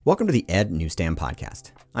Welcome to the Ed Newsstand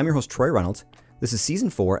Podcast. I'm your host, Troy Reynolds. This is Season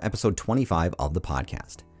 4, Episode 25 of the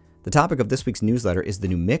podcast. The topic of this week's newsletter is the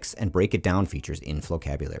new Mix and Break It Down features in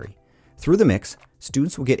Flocabulary. Through the Mix,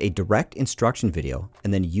 students will get a direct instruction video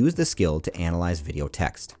and then use the skill to analyze video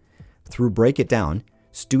text. Through Break It Down,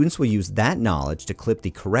 students will use that knowledge to clip the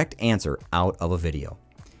correct answer out of a video.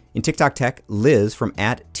 In TikTok Tech, Liz from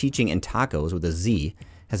 @teachingandtacos with a Z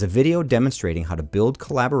has a video demonstrating how to build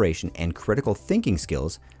collaboration and critical thinking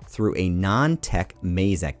skills through a non-tech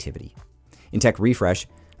maze activity. In Tech Refresh,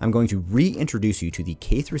 I'm going to reintroduce you to the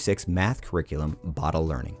K-6 math curriculum, Bottle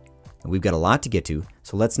Learning. And we've got a lot to get to,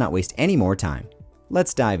 so let's not waste any more time.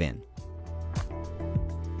 Let's dive in.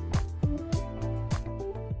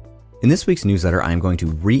 In this week's newsletter, I'm going to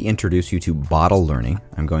reintroduce you to Bottle Learning.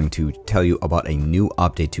 I'm going to tell you about a new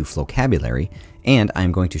update to Flocabulary, and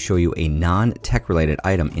I'm going to show you a non-tech related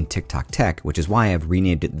item in TikTok Tech, which is why I've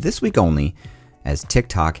renamed it this week only as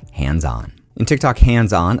TikTok Hands-On. In TikTok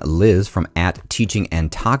Hands-On, Liz from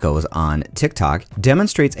 @teachingandtacos on TikTok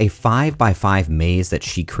demonstrates a 5x5 maze that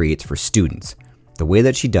she creates for students. The way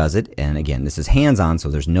that she does it, and again, this is hands-on, so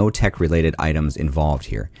there's no tech-related items involved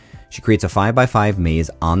here. She creates a 5x5 maze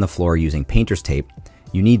on the floor using painter's tape.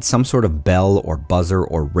 You need some sort of bell or buzzer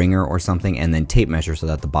or ringer or something, and then tape measure so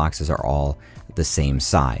that the boxes are all the same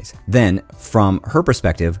size. Then, from her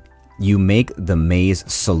perspective, you make the maze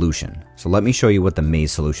solution. So let me show you what the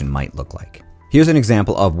maze solution might look like. Here's an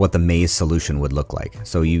example of what the maze solution would look like.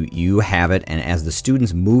 So you have it, and as the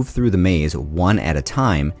students move through the maze one at a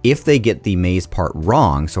time, if they get the maze part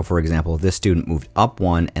wrong, so for example, if this student moved up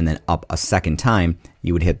one and then up a second time,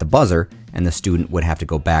 you would hit the buzzer and the student would have to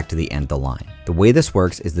go back to the end of the line. The way this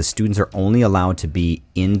works is the students are only allowed to be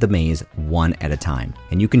in the maze one at a time.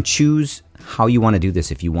 And you can choose how you want to do this,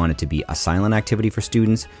 if you want it to be a silent activity for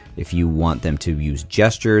students, if you want them to use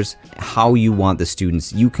gestures, how you want the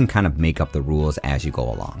students, you can kind of make up the rules as you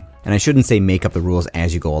go along. And I shouldn't say make up the rules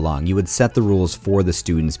as you go along. You would set the rules for the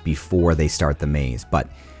students before they start the maze. But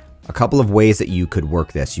a couple of ways that you could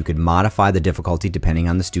work this. You could modify the difficulty depending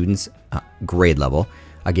on the student's grade level.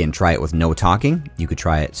 Again, try it with no talking. You could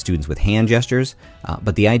try it students with hand gestures.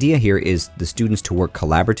 But the idea here is the students to work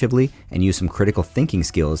collaboratively and use some critical thinking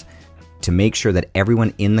skills to make sure that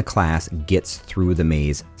everyone in the class gets through the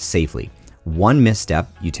maze safely. One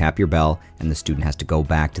misstep, you tap your bell, and the student has to go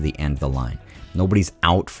back to the end of the line. Nobody's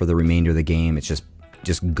out for the remainder of the game. It's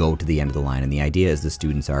just go to the end of the line. And the idea is the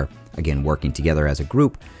students are, again, working together as a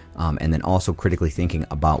group, and then also critically thinking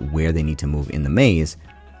about where they need to move in the maze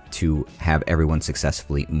to have everyone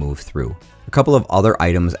successfully move through. A couple of other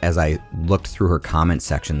items as I looked through her comment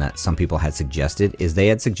section that some people had suggested is they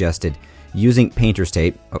had suggested using painter's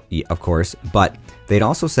tape, of course, but they'd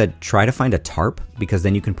also said try to find a tarp, because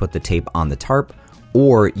then you can put the tape on the tarp,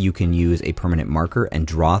 or you can use a permanent marker and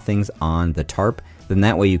draw things on the tarp. Then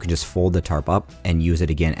that way you can just fold the tarp up and use it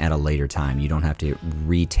again at a later time. You don't have to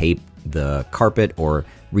retape the carpet or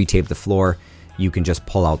retape the floor. You can just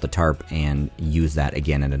pull out the tarp and use that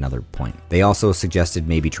again at another point. They also suggested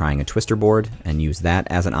maybe trying a twister board and use that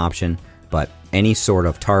as an option, but any sort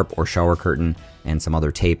of tarp or shower curtain and some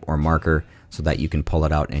other tape or marker so that you can pull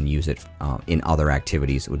it out and use it in other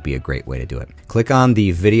activities would be a great way to do it. Click on the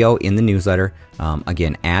video in the newsletter,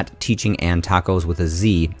 again, @teachingandtacos with a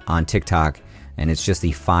Z on TikTok, and it's just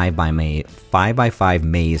the 5x5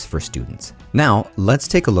 maze for students. Now, let's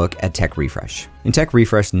take a look at Tech Refresh. In Tech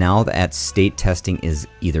Refresh, now that state testing is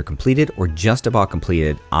either completed or just about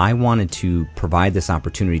completed, I wanted to provide this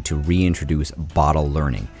opportunity to reintroduce Bottle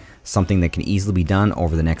Learning, something that can easily be done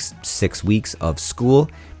over the next 6 weeks of school.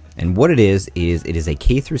 And what it is it is a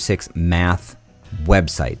K-6 math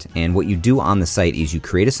website. And what you do on the site is you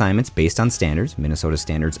create assignments based on standards. Minnesota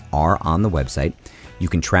standards are on the website. You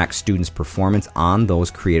can track students' performance on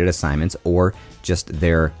those created assignments or just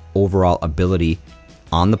their overall ability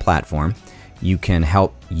on the platform. You can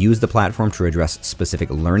help use the platform to address specific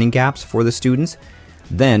learning gaps for the students.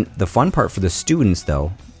 Then the fun part for the students,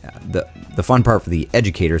 though, the fun part for the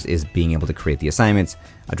educators is being able to create the assignments,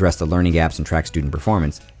 address the learning gaps, and track student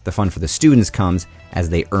performance. The fun for the students comes as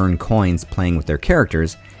they earn coins playing with their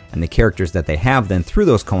characters, and the characters that they have then through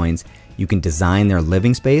those coins, you can design their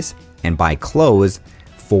living space and buy clothes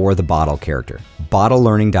for the bottle character.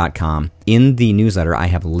 BottleLearning.com. In the newsletter, I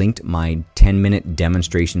have linked my 10-minute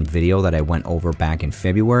demonstration video that I went over back in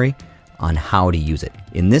February on how to use it.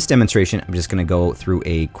 In this demonstration, I'm just going to go through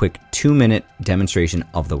a quick 2-minute demonstration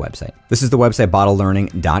of the website. This is the website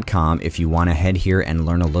BottleLearning.com. If you want to head here and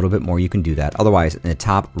learn a little bit more, you can do that. Otherwise, in the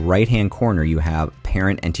top right-hand corner, you have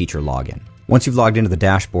parent and teacher login. Once you've logged into the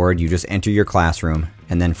dashboard, you just enter your classroom,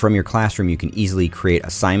 and then from your classroom, you can easily create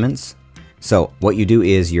assignments, So what you do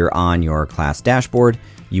is you're on your class dashboard.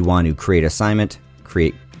 You want to create assignment,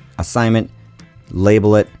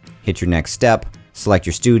 label it, hit your next step, select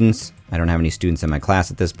your students. I don't have any students in my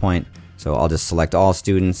class at this point, so I'll just select all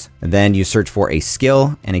students. And then you search for a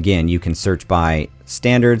skill. And again, you can search by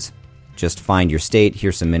standards. Just find your state.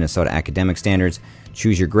 Here's some Minnesota academic standards.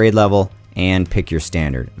 Choose your grade level and pick your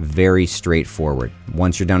standard. Very straightforward.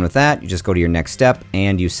 Once you're done with that, you just go to your next step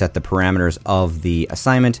and you set the parameters of the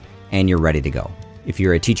assignment and you're ready to go. If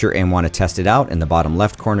you're a teacher and want to test it out, in the bottom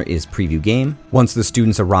left corner is preview game. Once the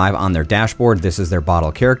students arrive on their dashboard, this is their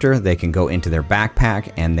bottle character. They can go into their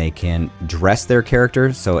backpack and they can dress their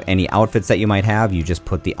character. So any outfits that you might have, you just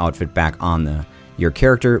put the outfit back on your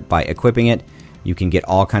character by equipping it. You can get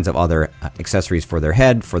all kinds of other accessories for their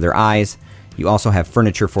head, for their eyes. You also have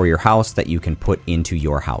furniture for your house that you can put into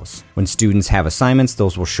your house. When students have assignments,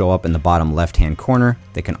 those will show up in the bottom left-hand corner.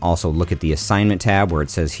 They can also look at the assignment tab where it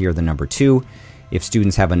says here the number 2. If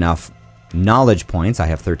students have enough knowledge points, I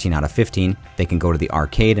have 13 out of 15, they can go to the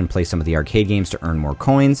arcade and play some of the arcade games to earn more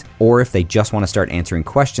coins. Or if they just want to start answering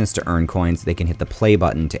questions to earn coins, they can hit the play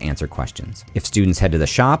button to answer questions. If students head to the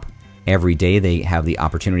shop, every day they have the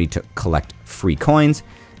opportunity to collect free coins.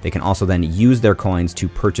 They can also then use their coins to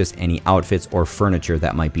purchase any outfits or furniture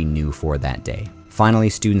that might be new for that day. Finally,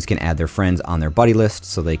 students can add their friends on their buddy list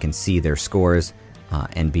so they can see their scores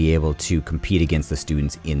and be able to compete against the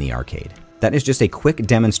students in the arcade. That is just a quick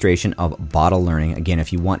demonstration of bottle learning. Again,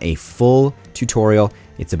 if you want a full tutorial,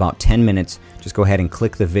 it's about 10 minutes. Just go ahead and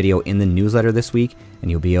click the video in the newsletter this week and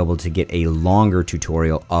you'll be able to get a longer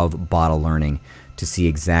tutorial of bottle learning to see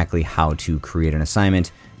exactly how to create an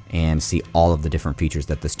assignment and see all of the different features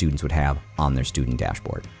that the students would have on their student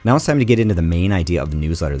dashboard. Now it's time to get into the main idea of the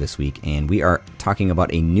newsletter this week, and we are talking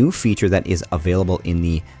about a new feature that is available in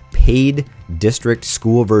the paid district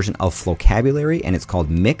school version of Flocabulary, and it's called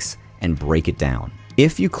Mix and Break It Down.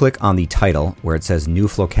 If you click on the title where it says New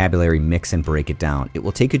Flocabulary Mix and Break It Down, it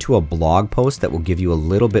will take you to a blog post that will give you a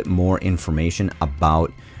little bit more information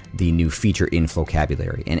about the new feature in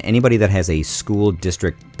Flocabulary. And anybody that has a school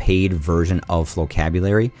district paid version of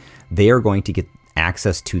Flocabulary, they are going to get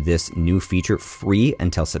access to this new feature free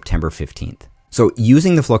until September 15th. So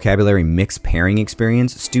using the Flocabulary Mix pairing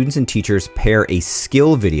experience, students and teachers pair a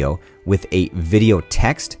skill video with a video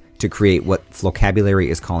text to create what Flocabulary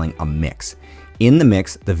is calling a mix. In the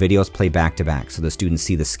mix, the videos play back to back. So the students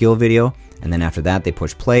see the skill video, and then after that they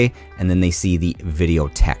push play, and then they see the video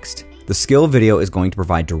text. The skill video is going to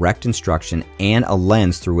provide direct instruction and a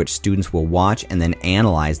lens through which students will watch and then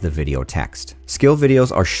analyze the video text. Skill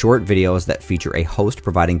videos are short videos that feature a host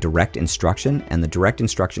providing direct instruction, and the direct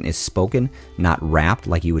instruction is spoken, not rapped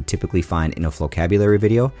like you would typically find in a Flocabulary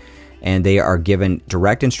video. And they are given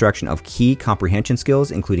direct instruction of key comprehension skills,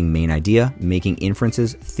 including main idea, making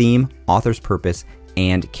inferences, theme, author's purpose,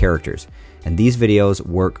 and characters. And these videos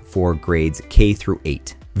work for grades K through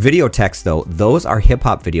 8. Video text, though, those are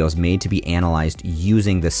hip-hop videos made to be analyzed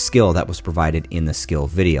using the skill that was provided in the skill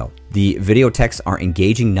video. The video texts are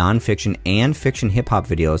engaging nonfiction and fiction hip-hop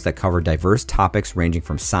videos that cover diverse topics ranging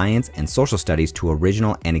from science and social studies to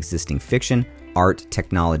original and existing fiction, art,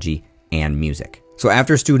 technology, and music. So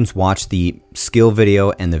after students watch the skill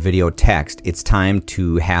video and the video text, it's time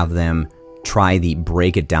to have them try the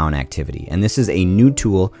break it down activity. And this is a new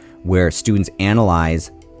tool where students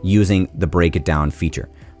analyze using the break it down feature.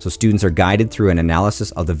 So students are guided through an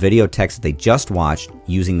analysis of the video text that they just watched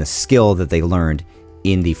using the skill that they learned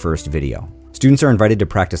in the first video. Students are invited to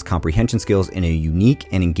practice comprehension skills in a unique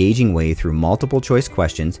and engaging way through multiple choice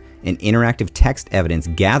questions, an interactive text evidence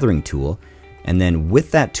gathering tool, and then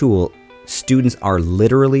with that tool, students are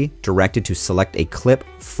literally directed to select a clip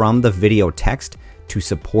from the video text to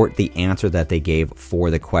support the answer that they gave for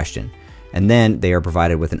the question. And then they are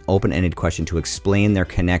provided with an open-ended question to explain their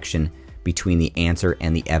connection between the answer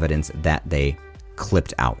and the evidence that they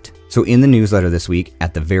clipped out. So in the newsletter this week,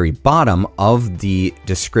 at the very bottom of the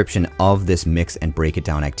description of this mix and break it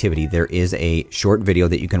down activity, there is a short video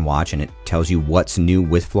that you can watch, and it tells you what's new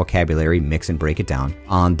with Flocabulary Mix and Break It Down.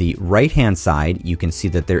 On the right-hand side, you can see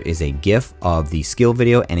that there is a GIF of the skill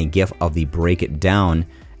video and a GIF of the break it down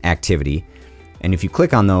activity. And if you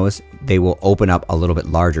click on those, they will open up a little bit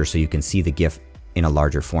larger so you can see the GIF in a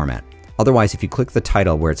larger format. Otherwise, if you click the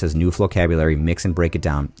title where it says New Flocabulary Mix and Break It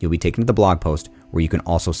Down, you'll be taken to the blog post where you can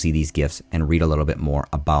also see these GIFs and read a little bit more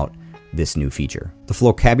about this new feature. The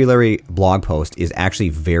Flocabulary blog post is actually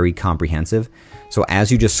very comprehensive. So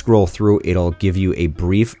as you just scroll through, it'll give you a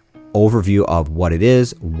brief overview of what it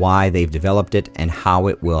is, why they've developed it, and how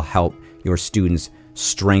it will help your students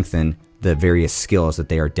strengthen the various skills that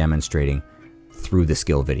they are demonstrating through the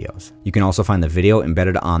skill videos. You can also find the video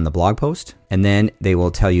embedded on the blog post, and then they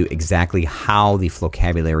will tell you exactly how the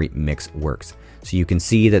Flocabulary mix works. So you can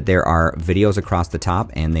see that there are videos across the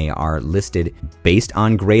top, and they are listed based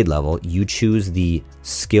on grade level. You choose the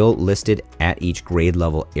skill listed at each grade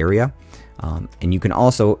level area. And you can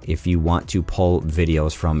also, if you want to pull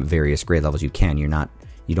videos from various grade levels, you can. You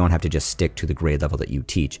don't have to just stick to the grade level that you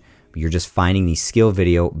teach. But you're just finding the skill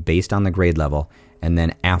video based on the grade level, and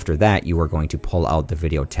then after that, you are going to pull out the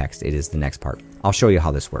video text. It is the next part. I'll show you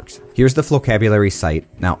how this works. Here's the Flocabulary site.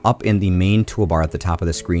 Now, up in the main toolbar at the top of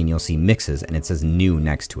the screen, you'll see mixes, and it says new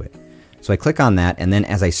next to it. So I click on that, and then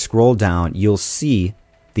as I scroll down, you'll see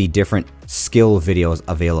the different skill videos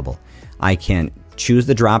available. I can choose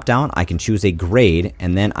the drop down, I can choose a grade,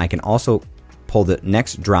 and then I can also pull the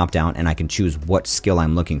next drop down and I can choose what skill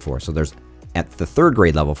I'm looking for. So there's, at the 3rd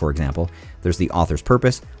grade level, for example, there's the author's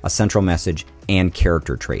purpose, a central message, and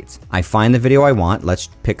character traits. I find the video I want. Let's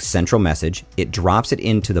pick central message. It drops it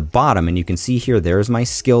into the bottom, and you can see here, there's my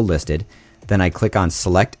skill listed. Then I click on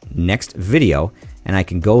select next video, and I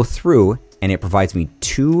can go through, and it provides me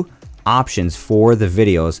 2 options for the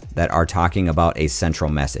videos that are talking about a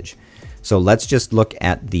central message. So let's just look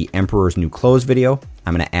at the Emperor's New Clothes video.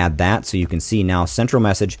 I'm going to add that so you can see now central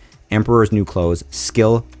message, Emperor's New Clothes,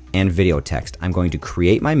 skill, and video text. I'm going to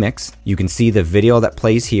create my mix. You can see the video that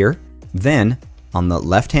plays here. Then on the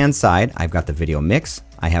left-hand side, I've got the video mix.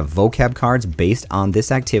 I have vocab cards based on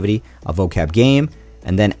this activity, a vocab game,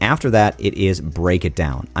 and then after that, it is break it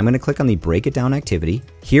down. I'm going to click on the break it down activity.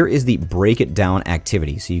 Here is the break it down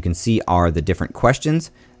activity. So you can see are the different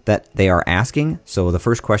questions that they are asking. So the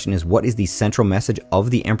first question is, what is the central message of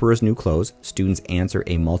the Emperor's New Clothes? Students answer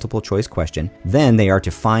a multiple choice question. Then they are to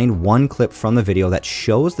find one clip from the video that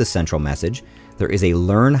shows the central message. There is a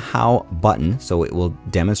learn how button, so it will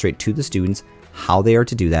demonstrate to the students how they are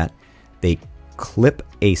to do that. They clip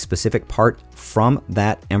a specific part from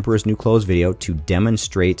that Emperor's New Clothes video to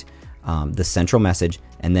demonstrate the central message.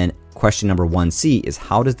 And then question number 1C is,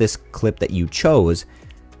 how does this clip that you chose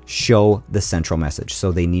show the central message?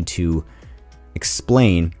 So they need to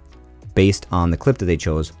explain, based on the clip that they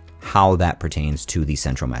chose, how that pertains to the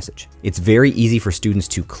central message. It's very easy for students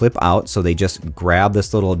to clip out, so they just grab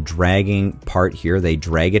this little dragging part here, they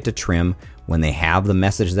drag it to trim. When they have the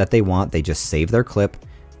message that they want, they just save their clip.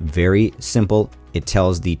 Very simple. It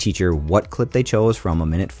tells the teacher what clip they chose from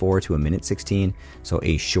 1:04 to 1:16. So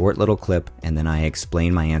a short little clip, and then I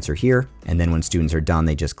explain my answer here. And then when students are done,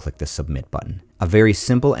 they just click the submit button. A very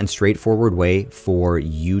simple and straightforward way for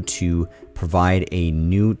you to provide a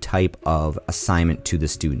new type of assignment to the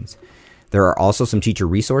students. There are also some teacher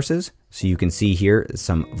resources. So you can see here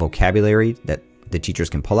some vocabulary that the teachers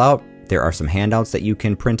can pull out. There are some handouts that you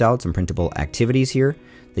can print out, some printable activities here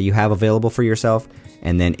that you have available for yourself.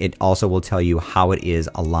 And then it also will tell you how it is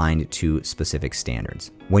aligned to specific standards.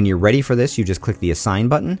 When you're ready for this, you just click the assign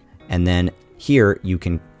button. And then here you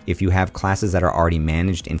can, if you have classes that are already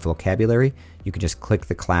managed in Flocabulary, you can just click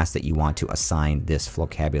the class that you want to assign this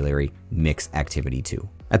Flocabulary mix activity to.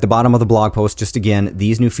 At the bottom of the blog post, just again,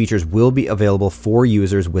 these new features will be available for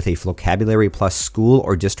users with a Flocabulary Plus school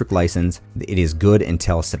or district license. It is good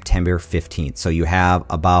until September 15th. So you have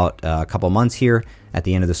about a couple months here at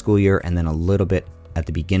the end of the school year, and then a little bit at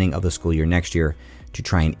the beginning of the school year next year to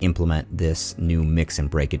try and implement this new mix and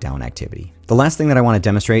break it down activity. The last thing that I want to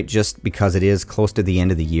demonstrate, just because it is close to the end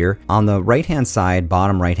of the year, on the right-hand side,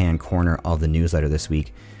 bottom right-hand corner of the newsletter this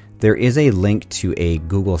week, there is a link to a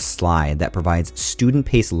Google slide that provides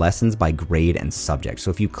student-paced lessons by grade and subject. So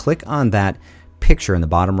if you click on that picture in the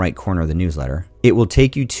bottom right corner of the newsletter, it will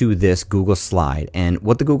take you to this Google slide. And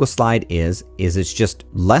what the Google slide is it's just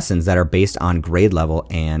lessons that are based on grade level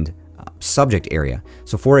and subject area.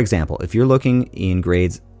 So for example, if you're looking in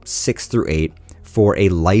grades 6 through 8 for a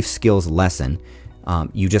life skills lesson,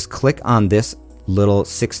 you just click on this little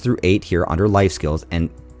 6 through 8 here under life skills,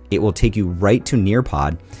 and it will take you right to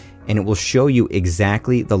Nearpod, and it will show you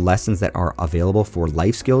exactly the lessons that are available for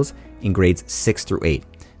life skills in grades 6 through 8.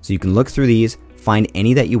 So you can look through these, find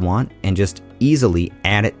any that you want, and just easily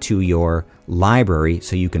add it to your library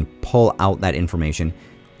so you can pull out that information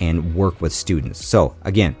and work with students. So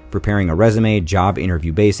again, preparing a resume, job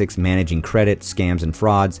interview basics, managing credit, scams and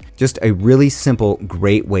frauds. Just a really simple,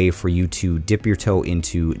 great way for you to dip your toe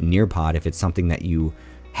into Nearpod if it's something that you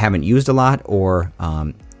haven't used a lot, or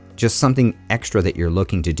just something extra that you're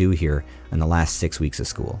looking to do here in the last 6 weeks of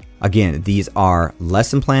school. Again, these are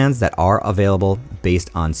lesson plans that are available based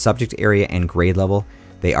on subject area and grade level.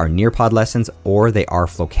 They are Nearpod lessons, or they are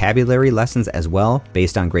Flocabulary lessons as well,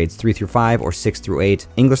 based on grades 3 through 5 or 6 through 8,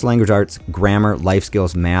 English language arts, grammar, life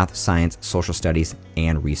skills, math, science, social studies,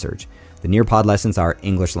 and research. The Nearpod lessons are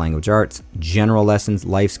English language arts, general lessons,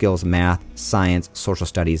 life skills, math, science, social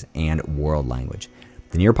studies, and world language.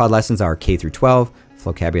 The Nearpod lessons are K through 12.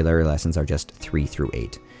 Flocabulary lessons are just 3 through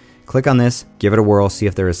 8. Click on this, give it a whirl, see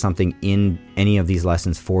if there is something in any of these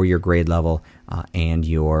lessons for your grade level and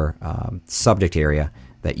your subject area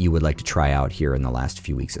that you would like to try out here in the last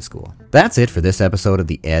few weeks of school. That's it for this episode of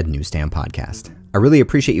the Ed Newsstand Podcast. I really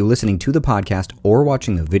appreciate you listening to the podcast or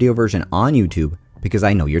watching the video version on YouTube because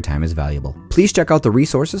I know your time is valuable. Please check out the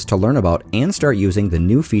resources to learn about and start using the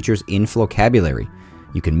new features in Flocabulary.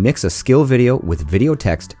 You can mix a skill video with video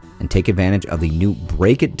text and take advantage of the new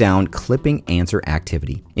Break It Down Clipping Answer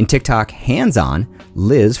activity. In TikTok Hands-On,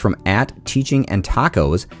 Liz from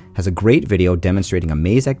 @Teaching&Tacos has a great video demonstrating a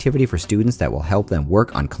maze activity for students that will help them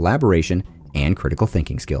work on collaboration and critical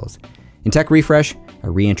thinking skills. In Tech Refresh, I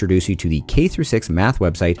reintroduce you to the K-6 math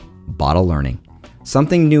website, Bottle Learning.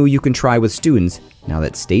 Something new you can try with students now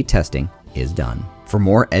that state testing is done. For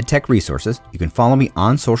more EdTech resources, you can follow me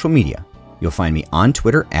on social media. You'll find me on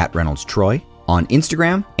Twitter @ReynoldsTroy, on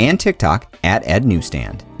Instagram and TikTok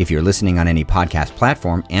 @EdNewsstand. If you're listening on any podcast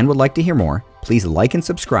platform and would like to hear more, please like and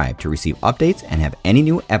subscribe to receive updates and have any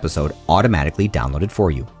new episode automatically downloaded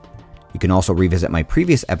for you. You can also revisit my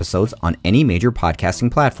previous episodes on any major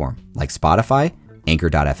podcasting platform like Spotify,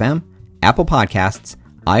 Anchor.fm, Apple Podcasts,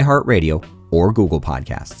 iHeartRadio, or Google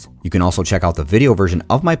Podcasts. You can also check out the video version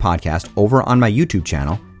of my podcast over on my YouTube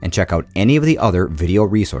channel and check out any of the other video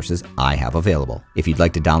resources I have available. If you'd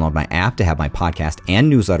like to download my app to have my podcast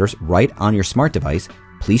and newsletters right on your smart device,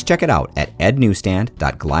 please check it out at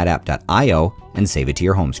ednewsstand.glideapp.io and save it to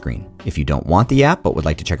your home screen. If you don't want the app but would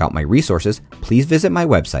like to check out my resources, please visit my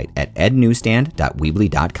website at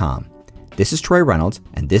ednewsstand.weebly.com. This is Troy Reynolds,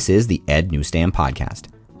 and this is the Ed Newsstand Podcast,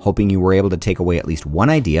 hoping you were able to take away at least one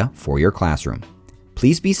idea for your classroom.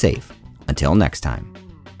 Please be safe. Until next time.